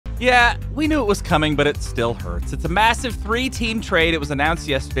Yeah, we knew it was coming, but it still hurts. It's a massive 3-team trade. It was announced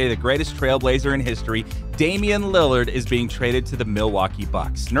yesterday the greatest Trailblazer in history, Damian Lillard, is being traded to the Milwaukee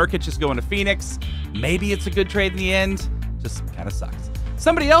Bucks. Nurkic is going to Phoenix. Maybe it's a good trade in the end. Just kind of sucks.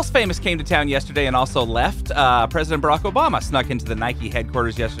 Somebody else famous came to town yesterday and also left. President Barack Obama snuck into the Nike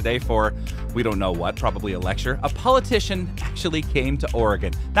headquarters yesterday for, we don't know what, probably a lecture. A politician actually came to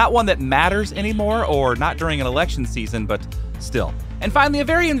Oregon. Not one that matters anymore or not during an election season, but still. And finally, a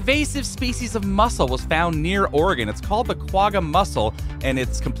very invasive species of mussel was found near Oregon. It's called the Quagga Mussel, and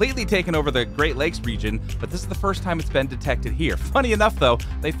it's completely taken over the Great Lakes region, but this is the first time it's been detected here. Funny enough, though,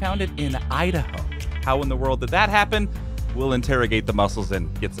 they found it in Idaho. How in the world did that happen? We'll interrogate the mussels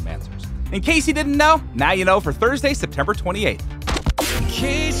and get some answers. In case you didn't know, now you know for Thursday, September 28th. In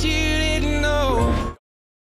case you